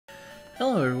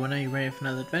Hello everyone, are you ready for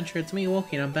another adventure? It's me,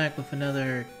 Wokey, and I'm back with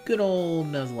another good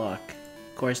old Nuzlock.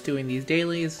 Of course, doing these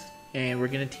dailies, and we're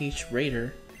gonna teach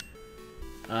Raider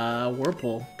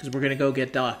Whirlpool, because we're gonna go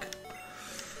get Doc.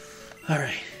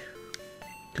 Alright.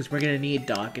 Because we're gonna need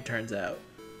Doc, it turns out.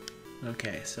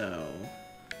 Okay, so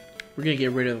we're gonna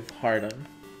get rid of Hard'em.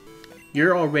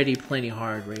 You're already plenty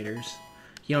hard, Raiders.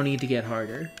 You don't need to get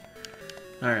harder.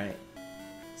 Alright.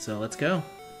 So let's go.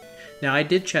 Now I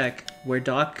did check where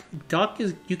Doc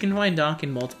is. You can find Doc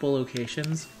in multiple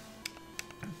locations,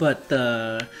 but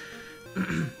the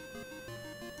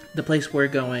place we're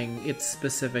going, it's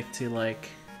specific to like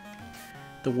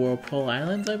the Whirlpool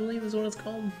Islands, I believe is what it's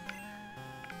called.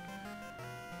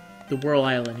 The Whirl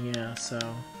Island, yeah. So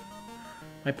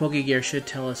my Pokegear should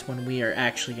tell us when we are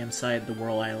actually inside the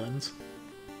Whirl Islands.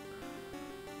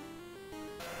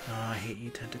 Oh, I hate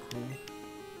you, Tentacool.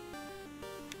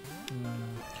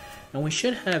 And we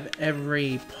should have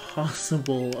every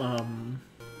possible,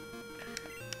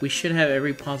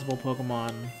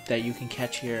 Pokemon that you can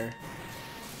catch here,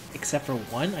 except for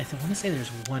one. I want to say there's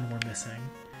one we're missing.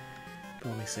 But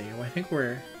let me see. Well, I think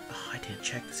we're... Oh, I didn't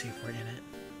check to see if we're in it.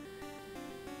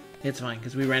 It's fine,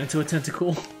 because we ran into a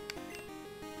Tentacool.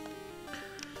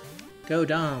 Go,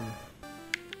 Dom!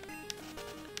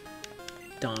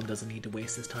 Dom doesn't need to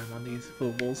waste his time on these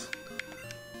Vogels.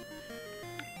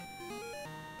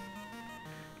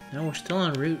 No, we're still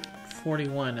on Route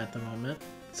 41 at the moment,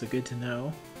 so good to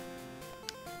know.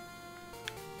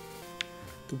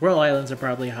 The Whirl Islands are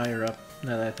probably higher up,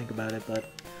 now that I think about it,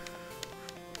 but...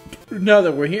 now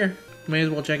that we're here, may as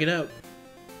well check it out.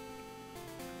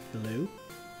 Hello?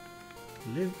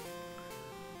 Hello?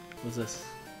 What's this?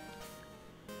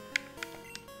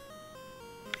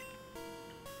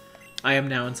 I am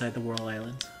now inside the Whirl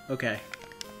Islands. Okay.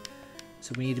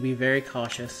 So we need to be very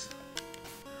cautious.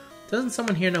 Doesn't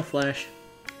someone here know Flash?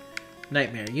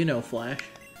 Nightmare, you know Flash.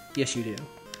 Yes, you do.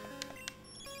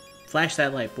 Flash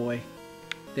that light, boy.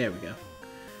 There we go.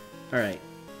 Alright.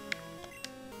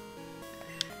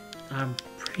 I'm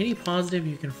pretty positive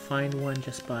you can find one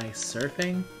just by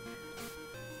surfing.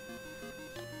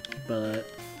 But...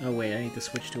 oh wait, I need to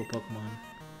switch to a Pokemon.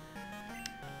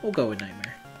 We'll go with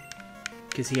Nightmare.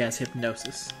 Because he has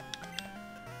Hypnosis.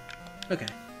 Okay.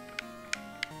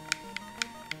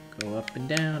 Go up and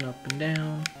down, up and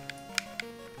down.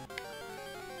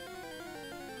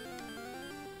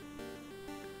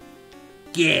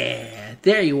 Yeah!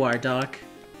 There you are, Doc.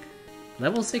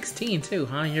 Level 16 too,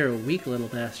 huh? You're a weak little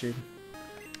bastard.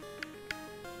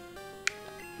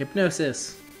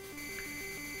 Hypnosis.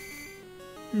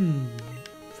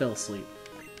 Fell asleep.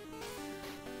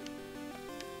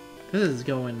 This is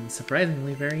going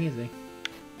surprisingly very easy.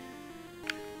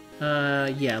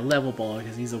 Yeah, level ball,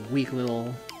 because he's a weak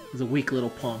little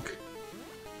punk.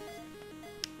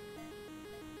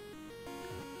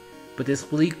 But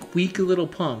this weak little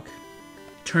punk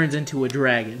turns into a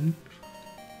dragon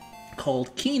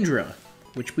called Kendra,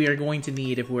 which we are going to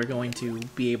need if we're going to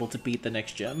be able to beat the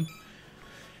next gym.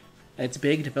 It's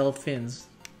big, developed fins.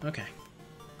 Okay.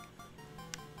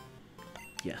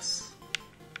 Yes.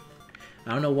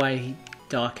 I don't know why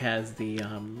Doc has the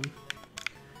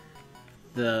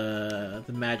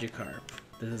Magikarp.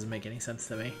 That doesn't make any sense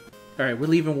to me. Alright, we're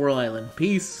leaving Whirl Island.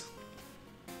 Peace!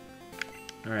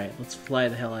 Alright, let's fly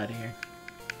the hell out of here.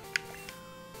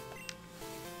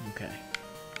 Okay.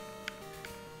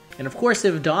 And of course,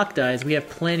 if Doc dies, we have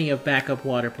plenty of backup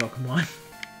water Pokemon.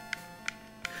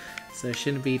 So it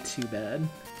shouldn't be too bad.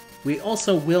 We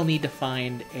also will need to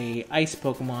find a ice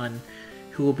Pokemon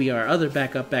who will be our other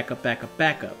backup.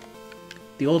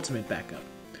 The ultimate backup.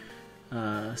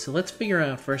 So let's figure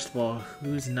out, first of all,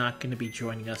 who's not going to be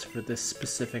joining us for this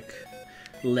specific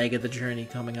leg of the journey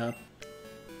coming up.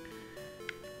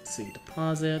 Let's see,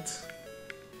 deposit.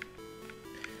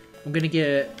 I'm going to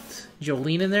get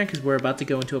Jolene in there because we're about to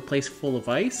go into a place full of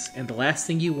ice, and the last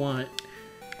thing you want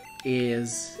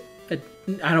is...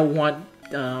 I don't want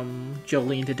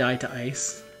Jolene to die to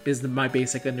ice, is my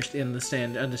basic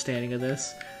understanding of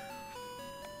this.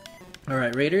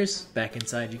 Alright, Raiders, back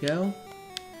inside you go.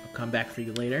 I'll come back for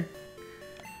you later.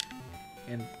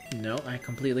 And no, I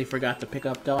completely forgot to pick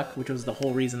up Doc, which was the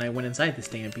whole reason I went inside this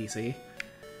damn PC.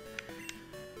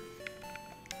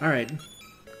 Alright.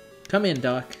 Come in,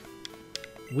 Doc.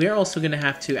 We're also going to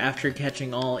have to, after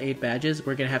catching all 8 badges,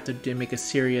 we're going to have to make a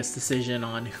serious decision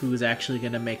on who's actually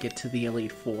going to make it to the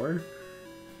Elite Four.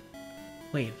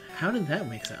 Wait, how did that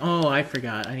make sense? Oh, I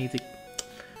forgot.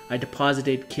 I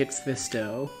deposited Kit's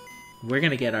Fisto. We're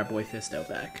going to get our boy Fisto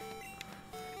back.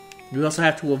 We also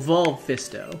have to evolve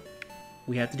Fisto.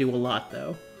 We have to do a lot,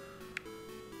 though.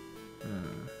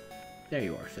 There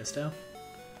you are, Fisto.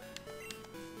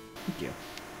 Thank you.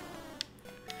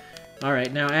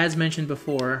 Alright, now as mentioned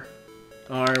before,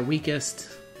 our weakest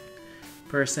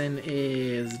person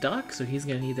is Doc, so he's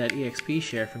gonna need that EXP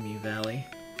share from you, Valley.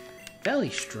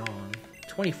 Valley's strong.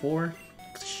 24?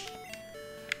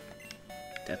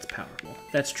 That's powerful.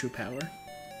 That's true power.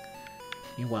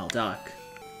 Meanwhile, Doc,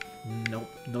 nope,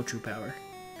 no true power.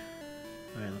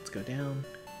 Alright, let's go down.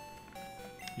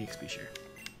 EXP share.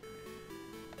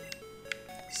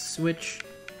 Switch.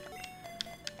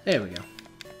 There we go.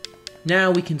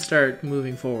 Now we can start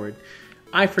moving forward.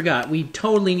 I forgot, we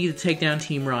totally need to take down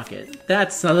Team Rocket.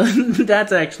 That's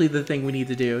that's actually the thing we need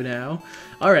to do now.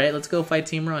 Alright, let's go fight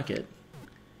Team Rocket.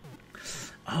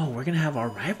 Oh, we're gonna have our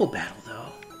rival battle,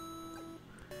 though.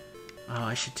 Oh,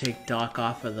 I should take Doc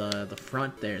off of the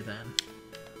front there, then.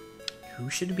 Who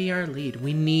should be our lead?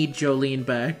 We need Jolene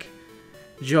back.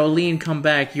 Jolene, come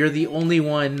back. You're the only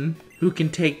one who can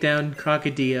take down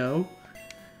Crocodile.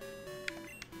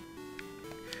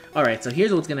 Alright, so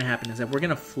here's what's gonna happen, is that we're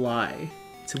gonna fly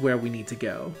to where we need to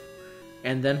go.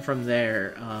 And then from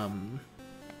there,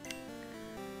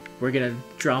 we're gonna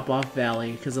drop off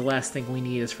Valley, because the last thing we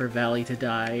need is for Valley to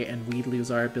die, and we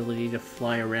lose our ability to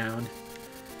fly around.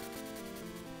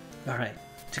 Alright,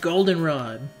 to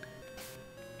Goldenrod.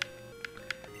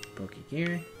 Wokey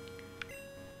gear.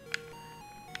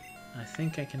 I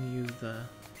think I can use the...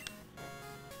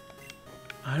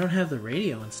 I don't have the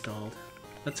radio installed.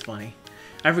 That's funny.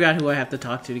 I forgot who I have to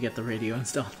talk to get the radio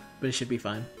installed, but it should be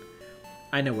fine.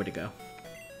 I know where to go.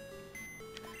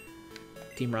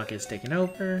 Team Rocket is taking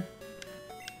over.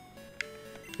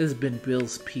 This has been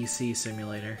Bill's PC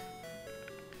simulator.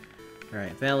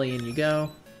 Alright, Valley, in you go.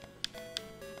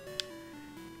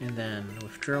 And then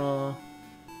withdraw.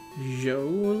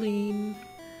 Jolene.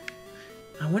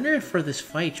 I wonder if for this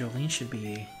fight, Jolene should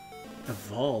be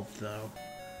evolved, though.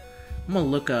 I'm gonna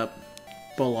look up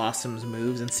Blossom's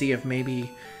moves and see if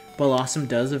maybe Blossom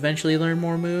does eventually learn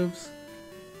more moves.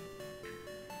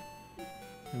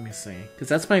 Let me see. Because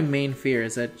that's my main fear,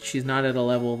 is that she's not at a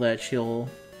level that she'll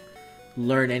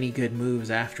learn any good moves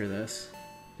after this.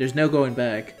 There's no going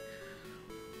back.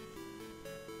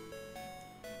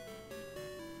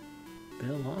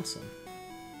 Blossom.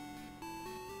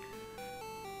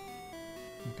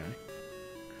 Okay.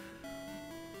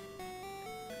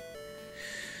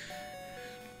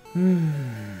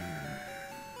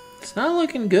 It's not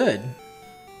looking good.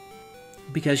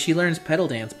 Because she learns Pedal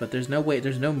Dance, but there's no way,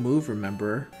 there's no move,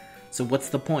 remember? So what's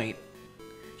the point?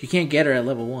 You can't get her at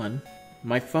level 1.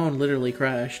 My phone literally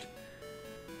crashed.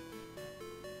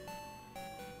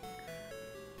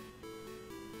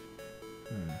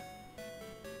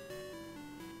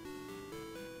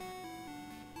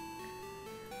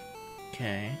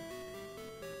 Okay.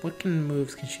 What kind of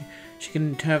moves can she... She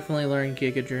can definitely learn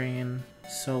Giga Drain,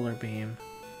 Solar Beam.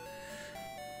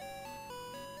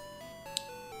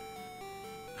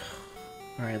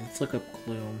 Alright, let's look up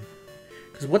Gloom.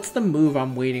 Because what's the move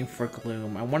I'm waiting for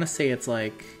Gloom? I want to say it's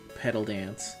like Pedal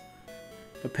Dance.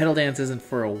 But Pedal Dance isn't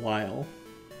for a while.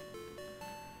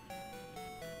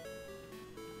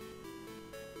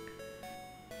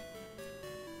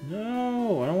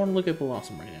 No, I don't want to look at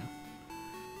Blossom right now.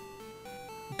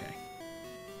 Okay.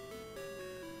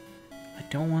 I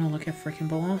don't want to look at freaking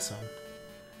Blossom.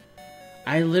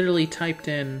 I literally typed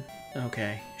in...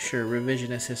 Okay, sure,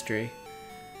 revisionist history.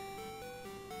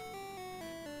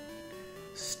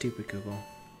 Stupid Google.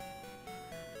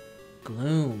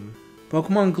 Gloom.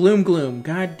 Pokemon Gloom.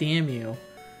 God damn you.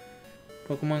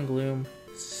 Pokemon Gloom.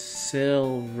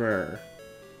 Silver.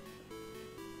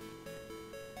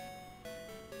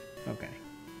 Okay.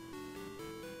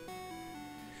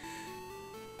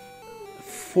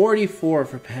 44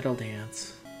 for Pedal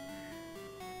Dance.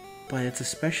 But it's a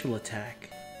special attack.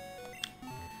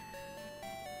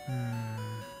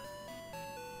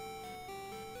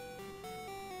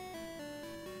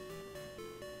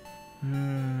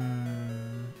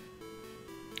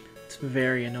 It's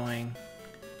very annoying.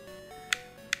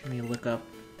 Let me look up.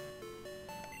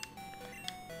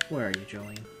 Where are you,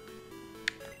 Jolene?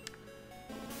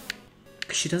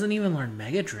 She doesn't even learn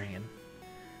Mega Drain.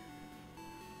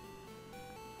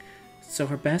 So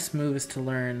her best move is to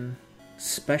learn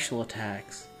special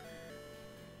attacks.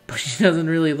 But she doesn't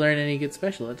really learn any good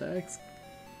special attacks.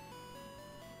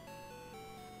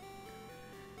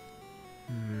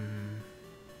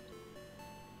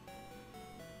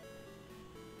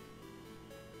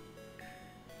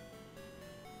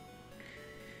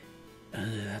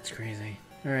 That's crazy.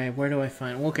 Alright, where do I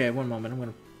find... Okay, one moment. I'm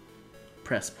going to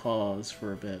press pause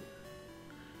for a bit.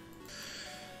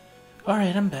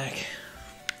 Alright, I'm back.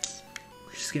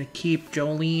 We're just just gonna keep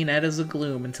Jolene at his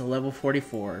gloom until level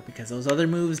 44, because those other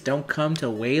moves don't come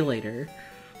till way later.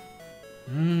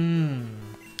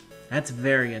 That's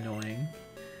very annoying.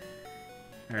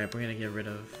 Alright, we're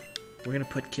gonna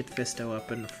put Kit Fisto up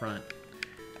in the front.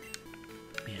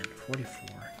 Man, 44.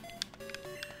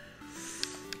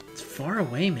 It's far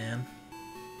away, man.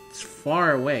 It's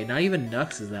far away. Not even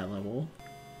Nux is that level.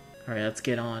 Alright, let's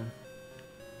get on.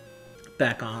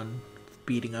 Back on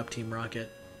beating up Team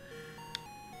Rocket.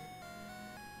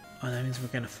 Oh, that means we're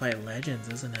gonna fight Legends,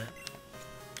 isn't it?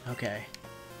 Okay.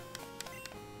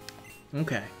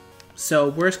 Okay. So,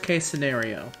 worst case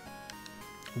scenario.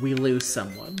 We lose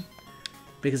someone.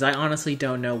 Because I honestly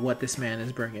don't know what this man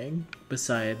is bringing,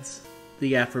 besides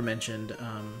the aforementioned,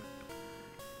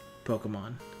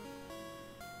 Pokemon.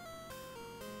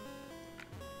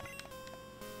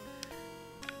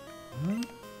 Huh?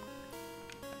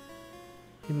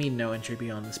 You mean no entry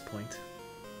beyond this point?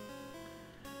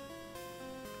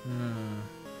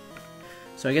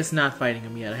 So I guess not fighting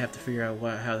him yet. I have to figure out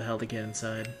how the hell to get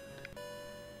inside.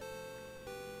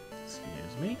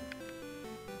 Excuse me?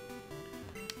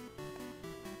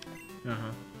 Oh,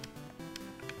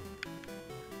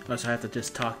 so I have to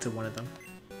just talk to one of them.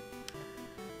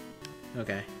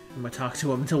 Okay. I'm gonna talk to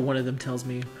them until one of them tells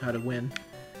me how to win.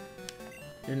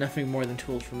 They're nothing more than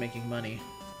tools for making money.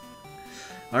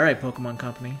 Alright, Pokemon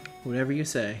Company. Whatever you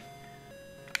say.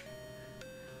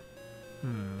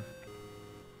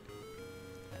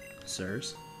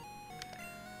 Sirs?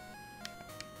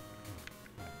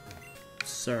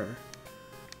 Sir.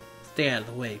 Stay out of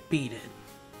the way. Beat it.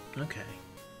 Okay.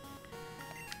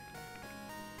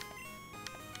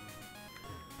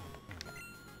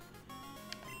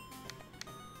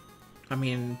 I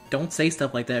mean, don't say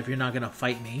stuff like that if you're not gonna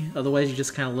fight me. Otherwise you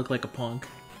just kind of look like a punk.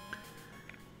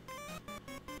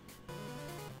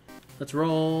 Let's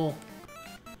roll!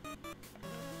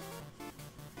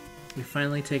 We've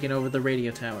finally taken over the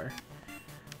radio tower.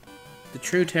 The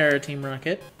true terror, Team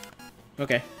Rocket.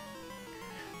 Okay.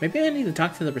 Maybe I need to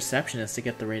talk to the receptionist to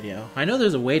get the radio. I know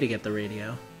there's a way to get the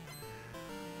radio.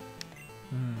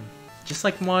 Just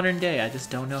like modern day, I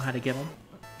just don't know how to get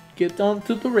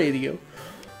onto the radio.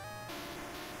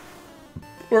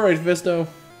 Alright, Fisto.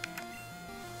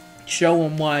 Show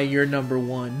them why you're number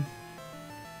one.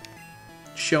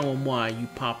 Show them why you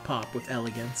pop with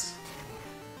elegance.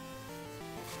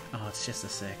 Oh, it's just a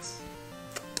 6.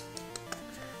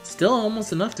 Still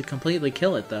almost enough to completely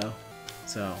kill it, though.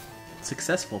 So,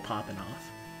 successful popping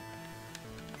off.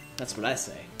 That's what I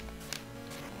say.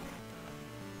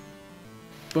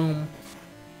 Boom.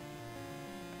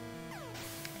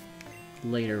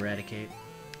 Later, Eradicate.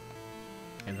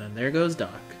 And then there goes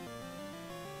Doc.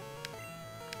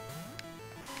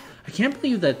 I can't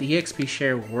believe that the EXP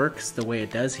share works the way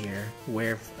it does here,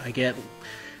 where I get...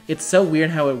 It's so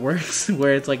weird how it works,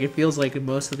 where it's like, it feels like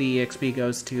most of the EXP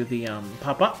goes to the,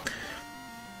 pop-up,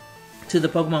 to the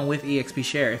Pokemon with EXP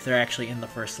share, if they're actually in the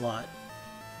first slot.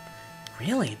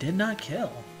 Really? Did not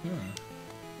kill.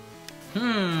 This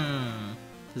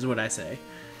is what I say.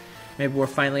 Maybe we're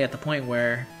finally at the point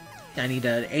where I need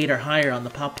an 8 or higher on the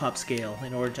pop-pop scale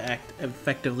in order to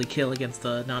effectively kill against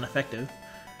the non-effective.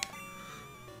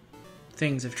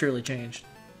 Things have truly changed.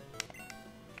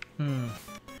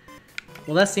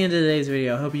 Well, that's the end of today's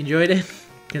video. I hope you enjoyed it,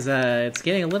 because it's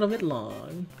getting a little bit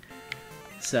long.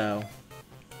 So,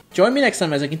 join me next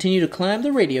time as I continue to climb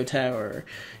the radio tower.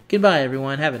 Goodbye,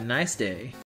 everyone. Have a nice day.